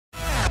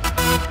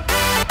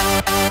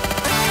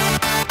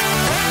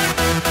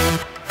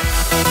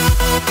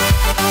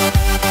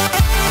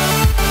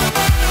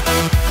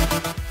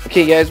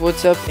Okay guys,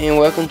 what's up and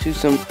welcome to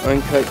some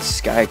uncut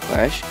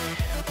skyclash.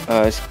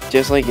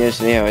 Just like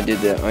yesterday how I did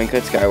the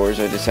uncut skywars,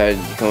 I decided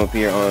to come up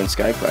here on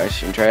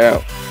skyclash and try it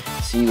out.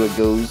 See what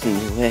goes and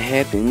what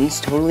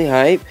happens. Totally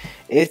hype.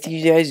 If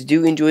you guys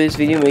do enjoy this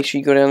video, make sure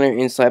you go down there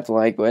and slap the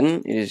like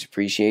button. It is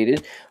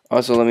appreciated.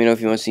 Also, let me know if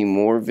you want to see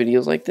more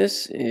videos like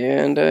this.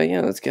 And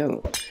yeah, let's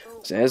go.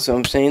 So as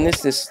I'm saying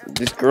this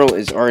girl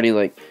is already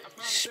like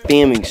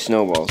spamming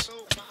snowballs.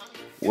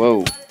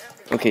 Whoa.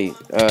 Okay,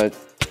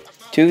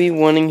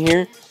 2v1ing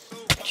here.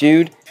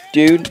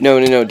 Dude,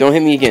 no, don't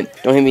hit me again.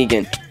 Don't hit me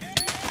again.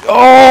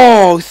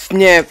 Oh,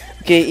 snap.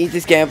 Okay, eat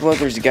this apple up.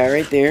 There's a guy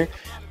right there.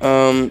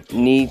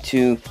 Need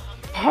to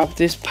pop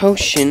this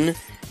potion.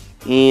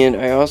 And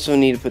I also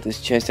need to put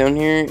this chest down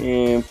here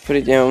and put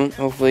it down.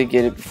 Hopefully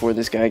get it before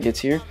this guy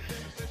gets here.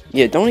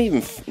 Yeah, don't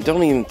even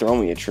throw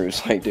me a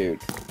truce. Like, dude.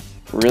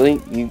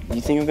 Really? You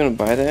think I'm gonna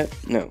buy that?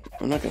 No,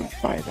 I'm not gonna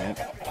buy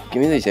that.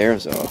 Give me these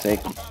arrows though, I'll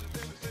take them.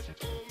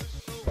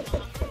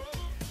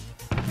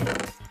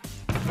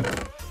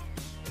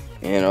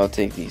 And I'll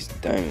take these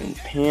diamond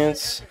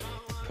pants,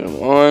 put them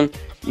on.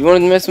 You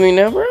want to mess with me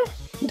now, bro?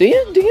 Do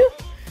you?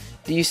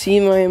 Do you see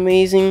my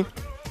amazing,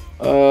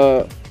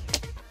 wow,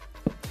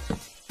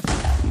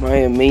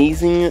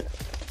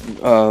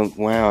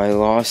 I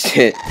lost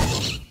it.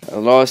 I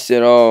lost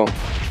it all.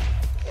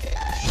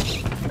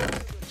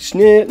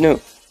 Snap, no.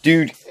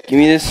 Dude, give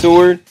me this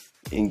sword,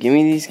 and give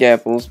me these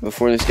apples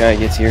before this guy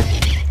gets here.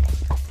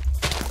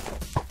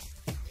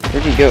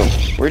 Where'd he go?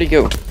 Where'd he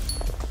go?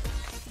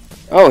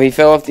 Oh, he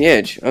fell off the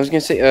edge. I was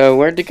gonna say,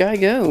 where'd the guy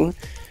go?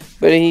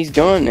 But he's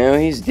gone now.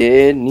 He's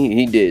dead.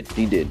 He did,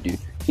 dude.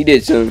 He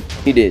did, son.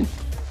 He did.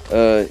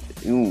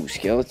 Ooh,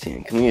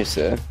 skeleton. Come here,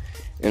 sir.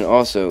 And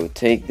also,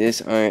 take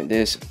this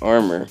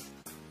armor.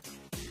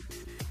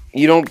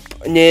 You don't.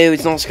 No,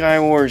 it's not Sky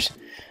Wars.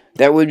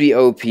 That would be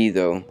OP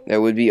though. That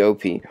would be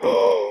OP.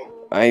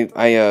 I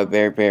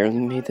barely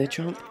made that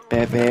jump.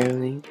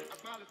 Barely.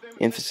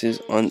 Emphasis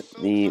on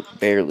the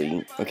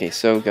barely. Okay,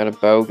 so got a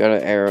bow, got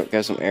an arrow,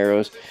 got some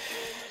arrows.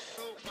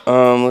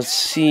 Let's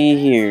see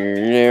here.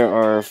 There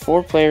are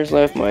 4 players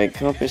left. My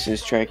compass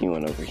is tracking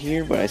one over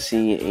here, but I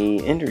see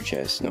a ender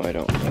chest. No, I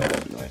don't.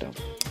 No, I don't.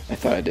 I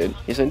thought I did.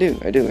 Yes, I do.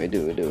 I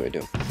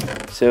do.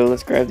 So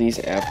let's grab these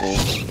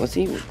apples. Let's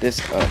eat this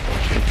up,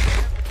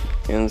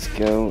 actually. And let's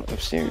go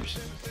upstairs.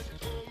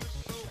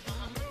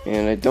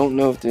 And I don't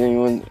know if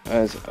anyone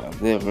has. I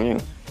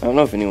don't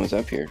know if anyone's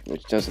up here,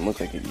 which doesn't look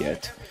like it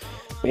yet.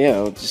 But yeah,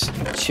 I'll just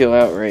chill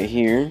out right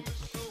here.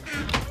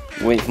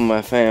 Wait for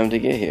my fam to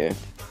get here,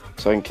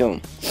 so I can kill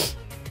him.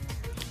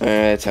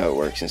 That's how it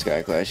works in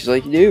Skyclash. He's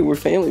like, dude, we're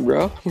family,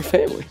 bro. We're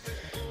family.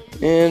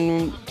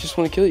 And just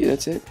want to kill you,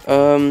 that's it.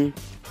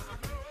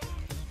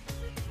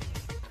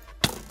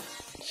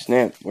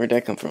 Snap, where'd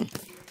that come from?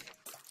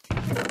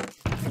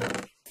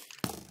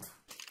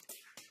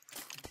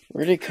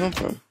 Where'd it come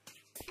from?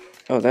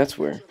 Oh, that's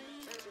where.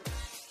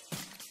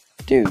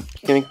 Dude,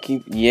 you gonna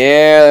keep...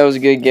 Yeah, that was a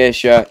good guess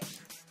shot.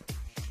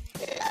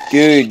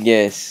 Good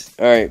guess.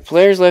 Alright,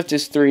 players left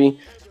is 3.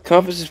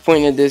 Compass is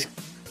pointing at this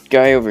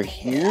guy over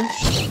here.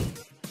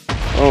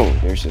 Oh,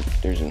 there's a...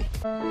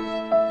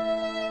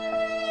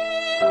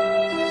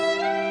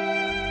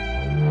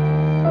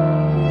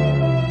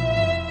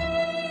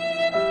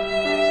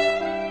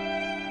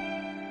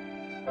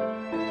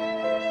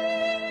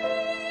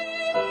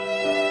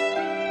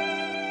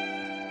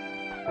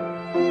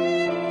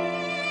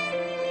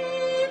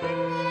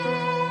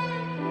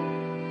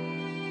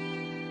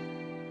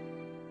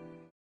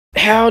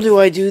 How do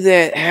I do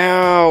that?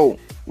 How?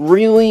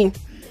 Really?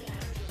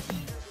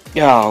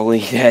 Golly,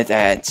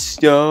 that's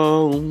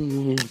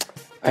stone.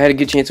 I had a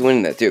good chance of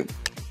winning that too.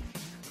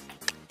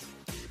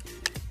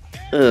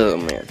 Oh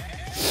man.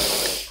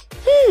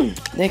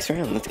 Next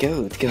round, let's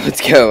go.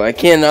 I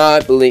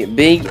cannot believe,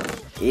 big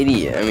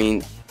idiot. I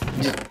mean,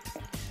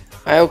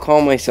 I'll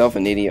call myself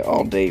an idiot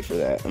all day for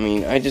that. I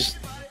mean,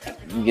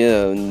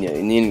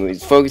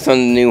 anyways, focus on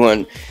the new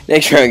one.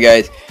 Next round,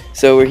 guys.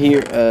 So we're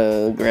here,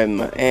 grabbing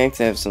my axe.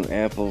 I have some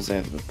apples, I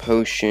have the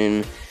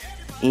potion,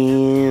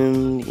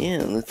 and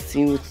yeah, let's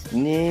see what's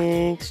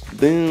next.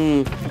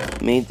 Boom,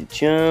 made the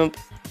jump,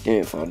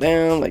 didn't fall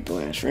down like the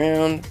last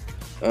round.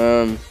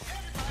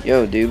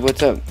 Yo, dude,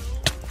 what's up?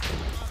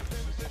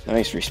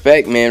 Nice,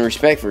 respect, man,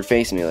 respect for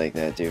facing me like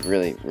that, dude,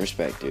 really,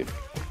 respect, dude.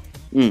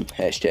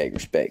 Hashtag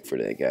respect for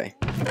that guy.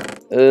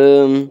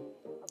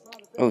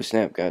 Oh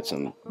snap, got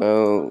some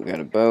bow,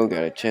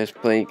 got a chest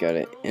plate, got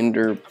an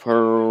ender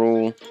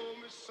pearl.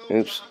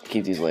 Oops,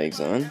 keep these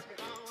legs on.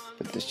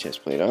 Put this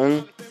chest plate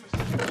on.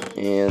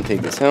 And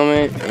take this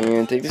helmet,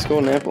 and take this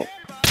golden apple.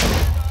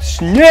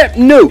 Snap,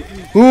 no!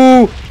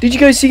 Ooh, did you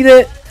guys see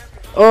that?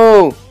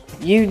 Oh,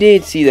 you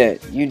did see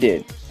that, you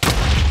did.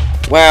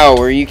 Wow,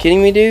 were you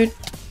kidding me, dude?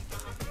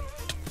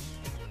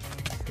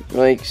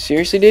 Like,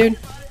 seriously, dude?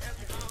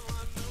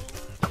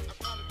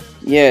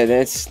 Yeah,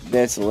 that's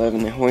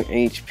 11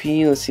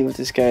 HP. Let's see what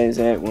this guy is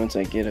at once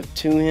I get up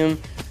to him.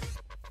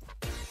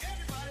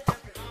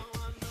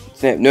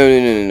 Snap.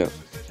 No.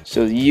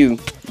 So you,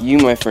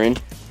 my friend,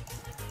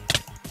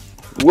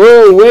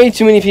 Whoa, way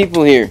too many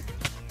people here.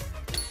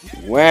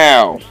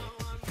 Wow.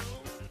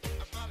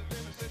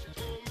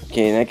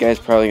 Okay, that guy's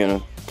probably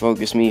gonna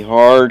focus me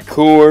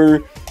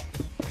hardcore.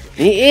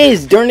 He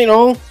is, darn it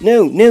all.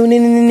 No, no, no,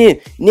 no, no,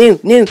 no,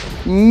 no,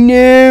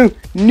 no,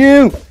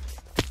 no.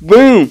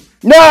 Boom.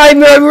 No, I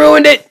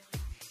ruined it.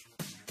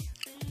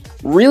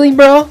 Really,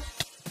 bro?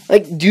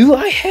 Like, do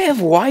I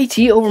have YT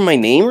over my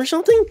name or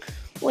something?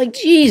 Like,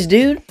 jeez,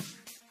 dude.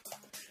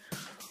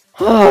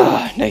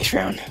 Ah, next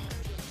round.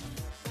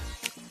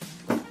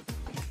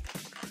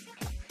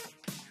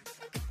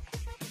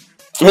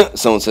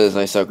 Someone says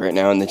I suck right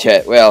now in the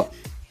chat. Well,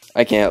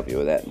 I can't help you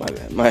with that. My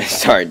bad.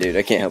 Sorry, dude.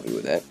 I can't help you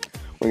with that.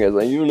 One guy's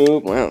like, you know,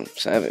 wow,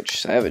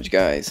 savage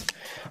guys.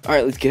 All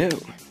right, let's go.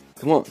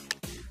 Come on.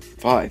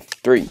 5,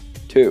 3,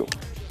 2,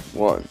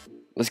 1.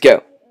 Let's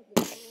go.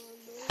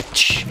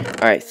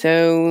 All right,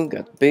 so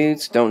got the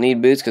boots. Don't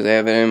need boots because I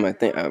have it in. I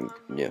think,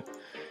 yeah,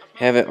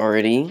 have it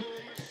already.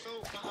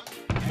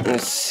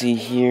 Let's see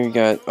here.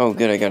 Oh,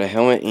 good. I got a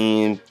helmet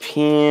and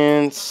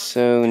pants.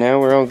 So now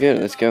we're all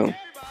good. Let's go.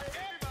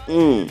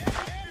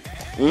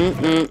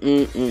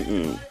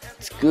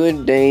 It's a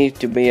good day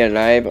to be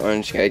alive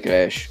on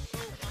Skyclash.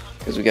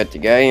 Because we got the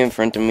guy in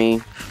front of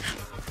me.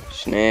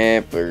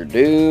 Snapper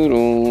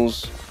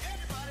doodles.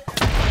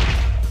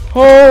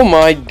 Oh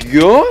my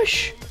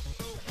gosh!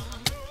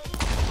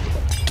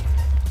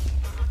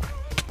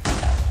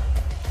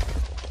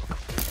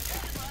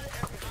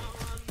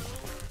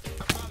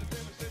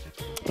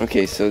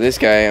 Okay, so this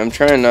guy, I'm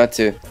trying not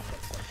to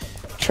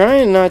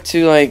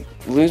like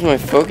lose my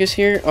focus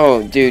here.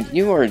 Oh, dude,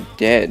 you are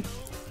dead.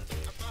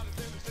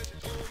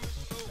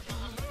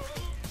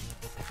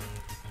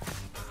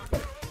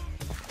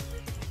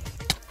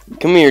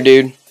 Come here,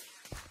 dude.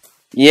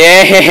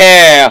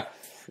 Yeah!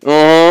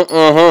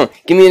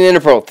 Give me an ender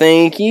pearl.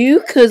 Thank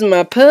you, cause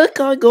my puck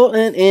I got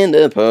an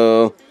ender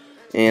pearl.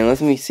 And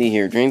let me see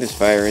here. Drink this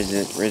fire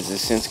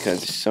resistance, cause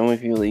there's so many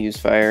people that use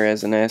fire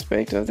as an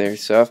aspect of their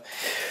stuff.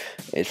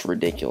 It's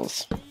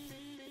ridiculous.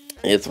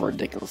 It's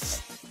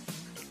ridiculous.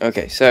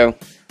 Okay, so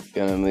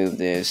gonna move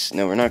this.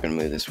 No, we're not gonna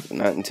move this.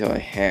 Not until I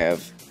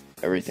have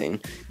everything.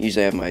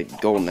 Usually I have my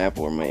golden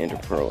apple where my ender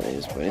pearl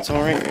is, but it's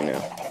all right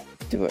now.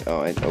 Do it. Oh,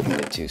 I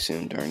opened it too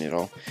soon. Darn it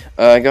all.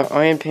 I got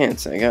iron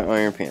pants.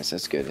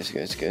 That's good. That's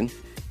good.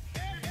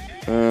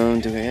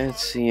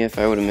 Let's see if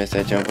I would have missed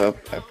that jump up.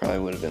 I probably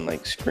would have been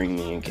like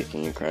screaming and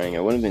kicking and crying. I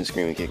wouldn't have been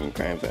screaming, kicking, and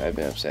crying, but I've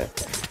been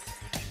upset.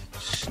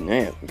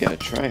 Snap! We gotta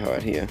try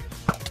hard here.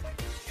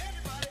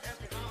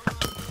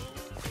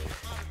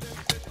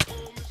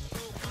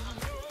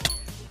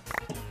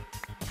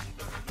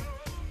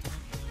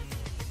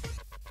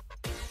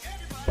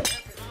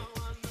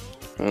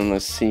 And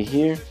let's see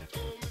here.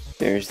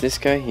 There's this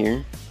guy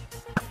here.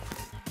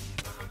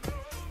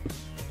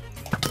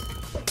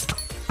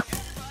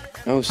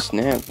 Oh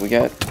snap, we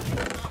got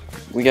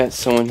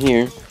someone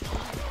here.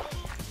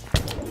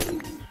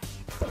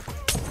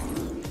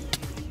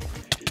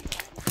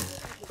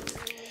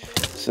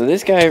 So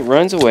this guy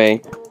runs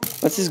away,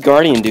 lets his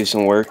guardian do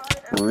some work.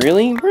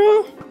 Really,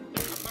 bro?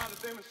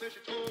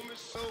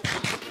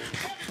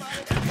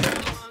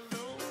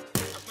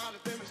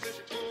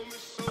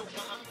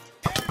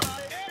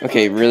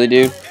 Okay, really,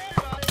 dude?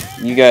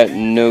 You got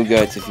no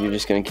guts if you're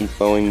just gonna keep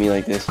bowing me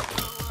like this.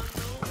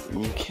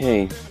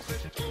 Okay.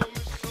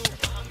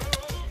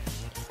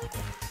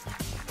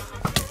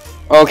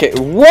 Okay,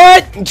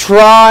 what?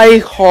 Try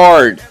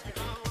hard.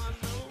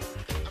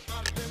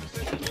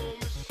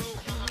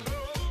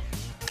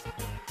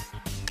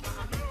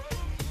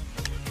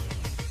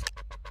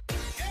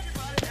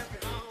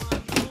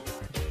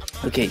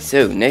 Okay,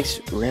 so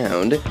next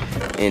round,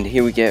 and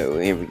here we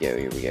go.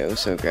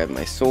 So grab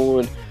my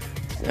sword.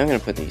 I'm gonna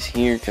put these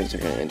here because they're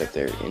gonna end up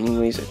there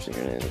anyways. Actually,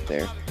 they're gonna end up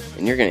there,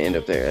 and you're gonna end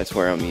up there. That's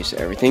where I'm used to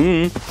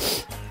everything.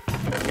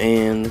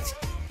 And let's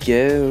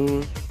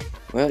go.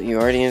 Well, you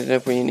already ended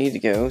up where you need to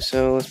go,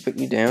 so let's put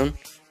you down.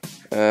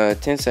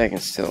 10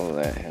 seconds till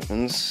that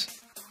happens.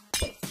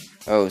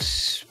 Oh,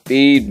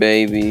 speed,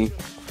 baby.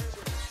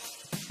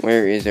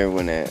 Where is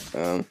everyone at?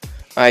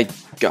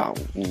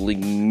 Golly,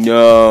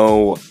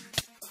 no.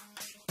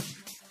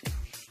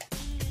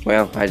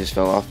 Well, I just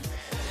fell off.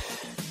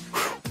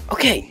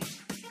 Okay.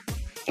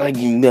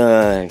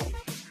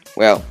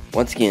 Well,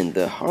 once again,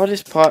 the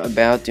hardest part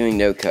about doing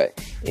no cut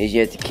is you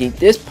have to keep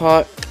this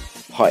part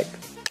hype.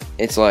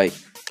 It's like,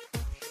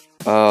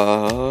 and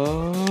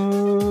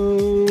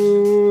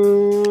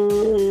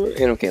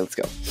okay, let's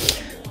go.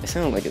 I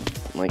sound like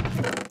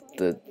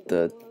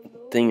the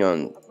thing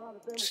on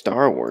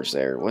Star Wars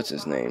there. What's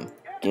his name?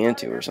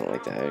 Gantu or something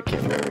like that. I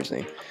can't remember his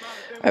name.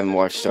 I haven't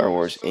watched Star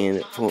Wars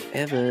in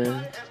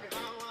forever.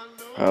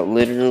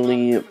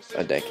 Literally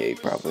a decade,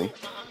 probably.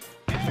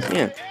 So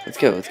yeah, let's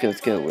go.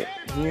 We're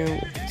here,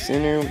 we're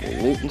center,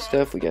 we're looting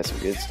stuff. We got some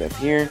good stuff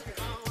here.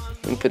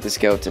 Let me put the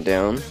skeleton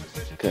down,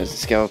 because the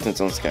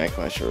skeletons on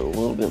Skyclash are a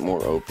little bit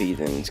more OP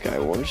than in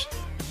Skywars,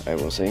 I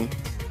will say.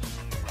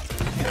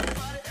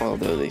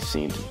 Although they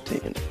seem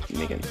to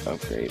make an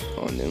upgrade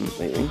on them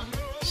lately.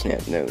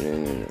 Snap, no,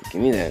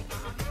 give me that.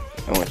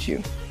 I want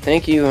you.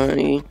 Thank you,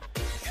 honey.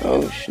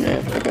 Oh,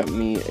 snap. I got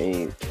me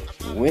a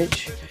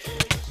witch.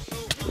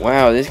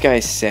 Wow, this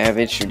guy's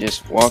savage for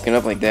just walking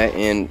up like that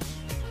and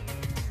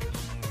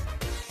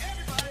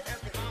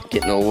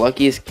getting the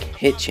luckiest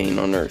hit chain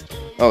on Earth.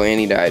 Oh, and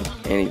he died.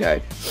 And he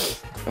died.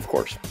 Of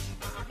course.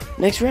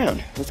 Next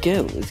round. Let's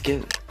go. Let's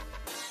go.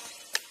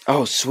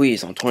 Oh, sweet.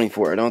 It's on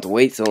 24. I don't have to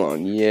wait so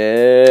long.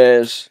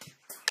 Yes.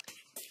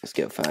 Let's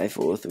go. 5,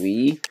 4,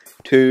 3,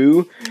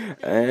 2.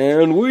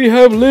 And we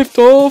have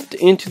liftoff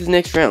into the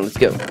next round. Let's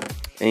go.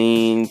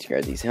 And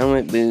grab these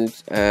helmet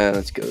boots.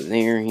 Let's go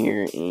here,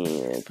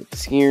 and put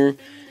this here.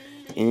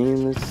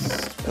 And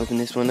let's open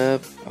this one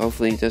up.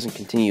 Hopefully it doesn't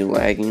continue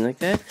lagging like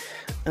that.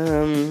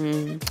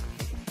 Let's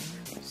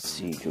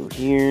see, go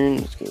here.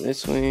 Let's go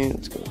this way.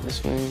 Let's go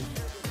this way.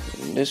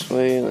 And this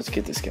way. Let's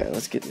get this guy.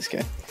 Let's get this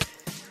guy.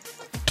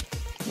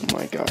 Oh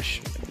my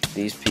gosh.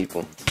 These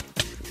people.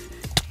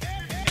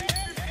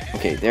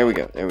 Okay, there we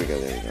go. There we go.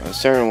 There we go. I was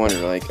starting to wonder,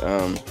 like,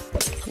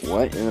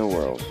 what in the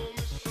world?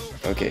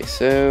 Okay,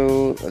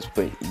 so let's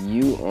put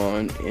you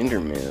on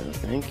Enderman.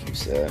 Thank you,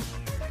 sir.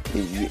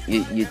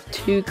 You're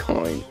too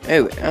kind.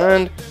 Oh,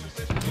 and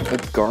a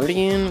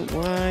guardian?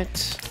 What?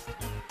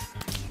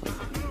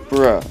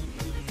 Bruh.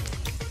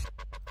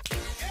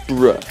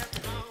 Bruh.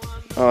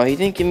 Oh, he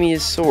didn't give me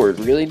his sword.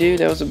 Really, dude?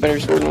 That was a better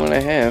sword than what I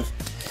have.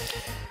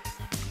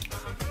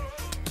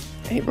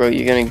 Hey, bro,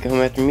 you gonna come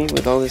after me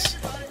with all this?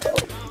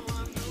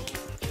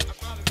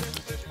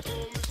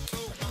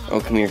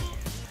 Oh, come here.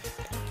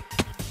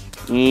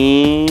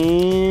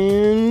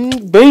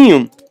 And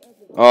bam!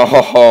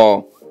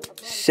 Oh,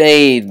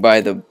 saved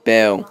by the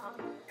bell.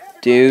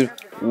 Dude,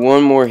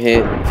 one more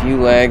hit. If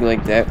you lag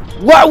like that.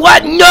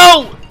 What?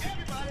 No!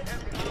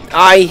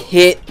 I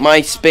hit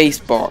my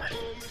spacebar.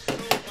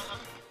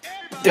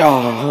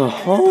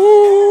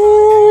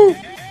 Oh.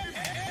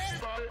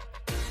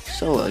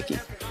 So lucky.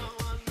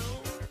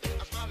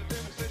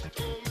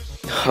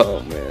 Oh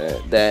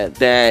man,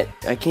 that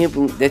I can't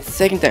believe that's the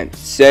second time.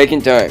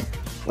 Second time.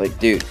 Like,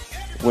 dude,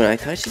 when I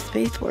touch the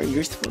spacebar,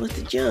 you're supposed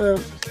to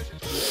jump.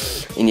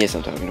 And yes,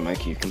 I'm talking to my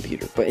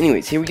computer. But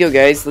anyways, here we go,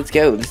 guys. Let's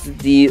go. This is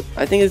the,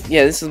 I think it's,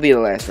 yeah, this will be the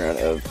last round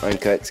of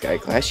Uncut Sky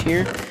Clash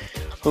here.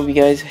 Hope you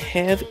guys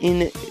have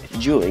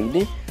enjoyed.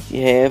 If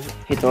you have,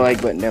 hit the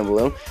like button down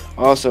below.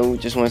 Also,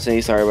 just want to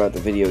say sorry about the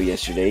video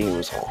yesterday. It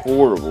was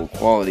horrible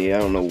quality. I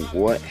don't know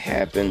what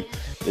happened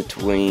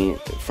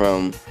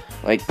from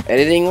like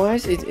editing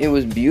wise. It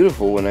was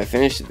beautiful when I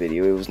finished the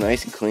video. It was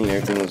nice and clean.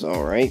 Everything was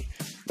alright.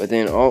 But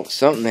then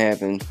something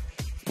happened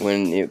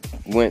when it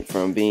went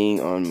from being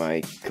on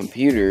my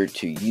computer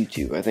to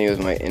YouTube. I think it was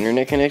my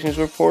internet connections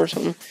were poor or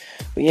something.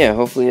 But yeah,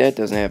 hopefully that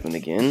doesn't happen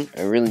again.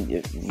 It really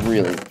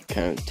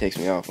kind of takes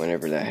me off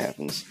whenever that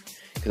happens.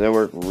 Because I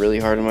work really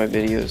hard on my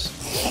videos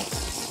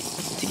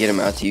to get them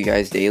out to you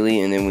guys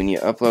daily. And then when you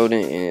upload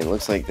it and it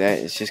looks like that,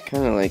 it's just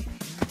kind of like,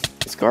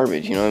 it's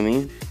garbage, you know what I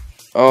mean?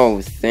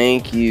 Oh,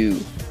 thank you.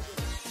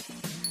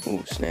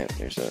 Oh, snap.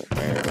 There's an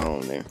iron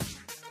golem there.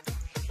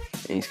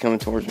 And he's coming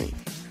towards me.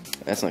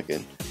 That's not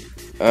good.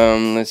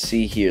 Let's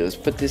see here. Let's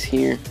put this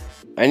here.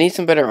 I need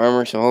some better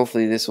armor, so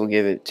hopefully this will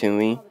give it to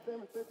me.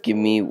 Give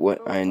me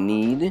what I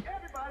need.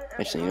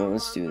 Actually, you know,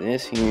 let's do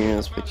this here.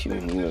 Let's put you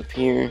up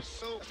here.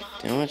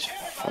 How much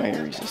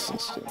fire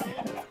resistance do I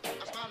have?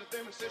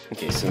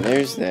 Okay, so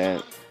there's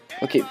that.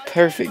 Okay,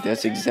 perfect.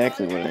 That's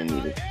exactly what I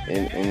needed.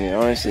 And it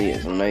honestly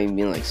is. I'm not even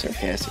being like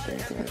sarcastic or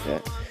anything like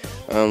that.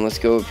 Let's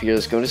go up here.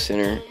 Let's go to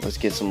center. Let's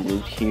get some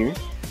loot here.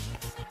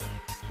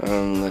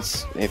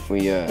 Let's if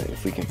we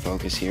can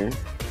focus here.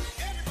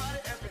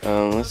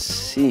 Let's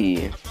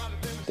see.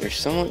 There's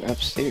someone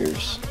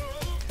upstairs.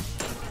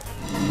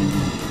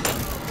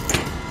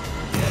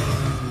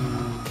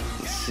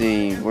 Let's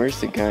see. Where's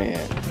the guy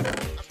at?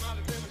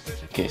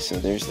 Okay, so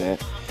there's that.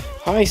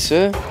 Hi,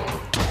 sir.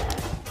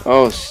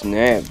 Oh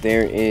snap!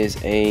 There is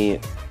a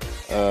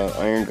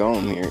iron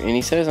golem here, and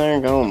he says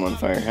iron golem on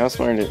fire. How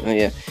smart is? Oh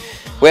yeah.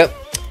 Well,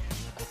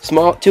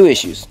 two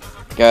issues.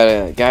 Got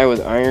a guy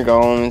with iron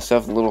golem and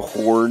stuff, a little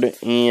horde,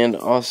 and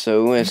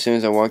also as soon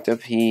as I walked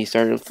up, he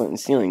started flint and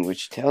stealing,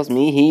 which tells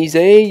me he's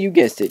a, you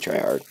guessed it,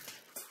 tryhard.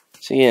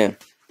 So yeah,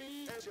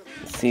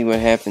 let's see what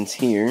happens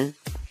here.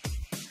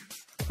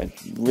 I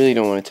really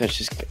don't want to touch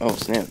this. Oh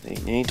snap!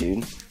 Hey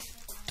dude.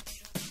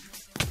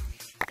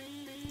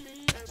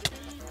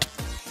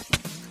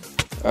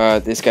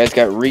 This guy's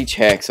got reach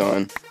hacks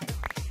on.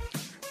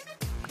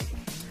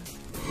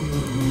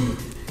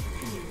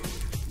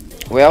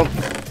 Well,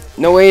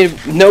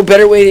 no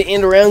better way to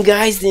end a round,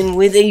 guys, than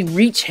with a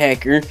reach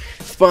hacker.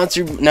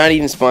 Sponsored, not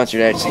even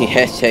sponsored actually.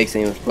 Hashtag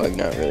same as plug,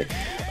 not really.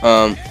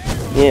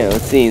 Yeah,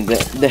 let's see.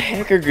 The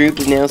hacker group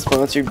is now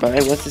sponsored by,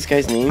 what's this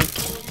guy's name?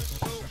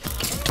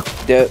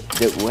 The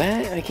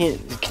what? I can't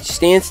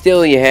stand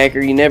still, you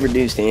hacker. You never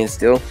do stand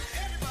still.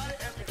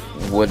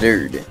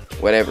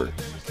 Whatever.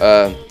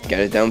 Got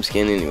a dumb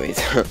skin anyways.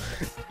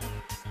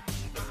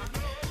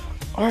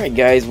 Alright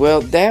guys,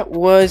 well that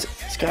was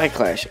Sky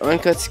Clash,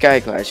 Uncut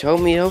Sky Clash.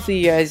 Hopefully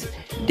you guys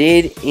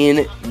did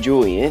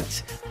enjoy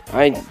it.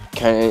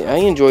 I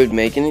enjoyed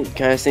making it.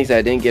 Kind of stinks that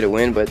I didn't get a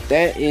win, but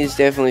that is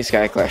definitely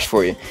Skyclash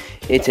for you.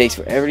 It takes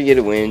forever to get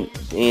a win,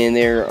 and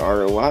there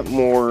are a lot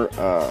more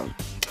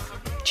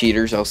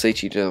cheaters. I'll say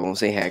cheaters, I won't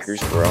say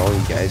hackers for all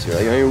you guys who are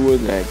like, I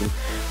wasn't hacking.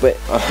 But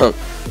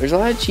there's a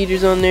lot of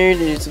cheaters on there.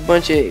 There's a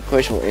bunch of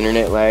questionable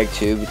internet lag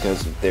too,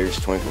 because there's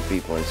 24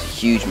 people and it's a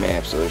huge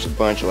map, so there's a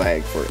bunch of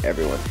lag for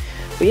everyone.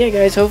 But yeah,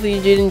 guys, hopefully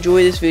you did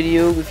enjoy this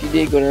video. If you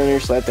did, go down there,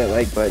 slap that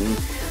like button.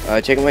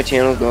 Check out my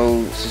channel,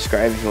 go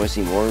subscribe if you want to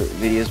see more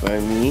videos by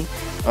me.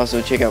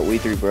 Also, check out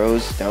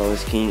WeThreeBros,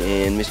 Downless King,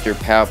 and Mr.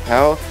 Pow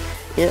Pow.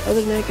 And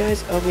other than that,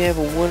 guys, I hope you have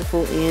a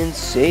wonderful and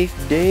safe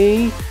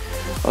day.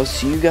 I'll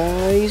see you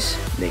guys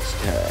next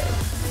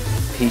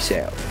time. Peace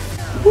out.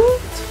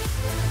 What?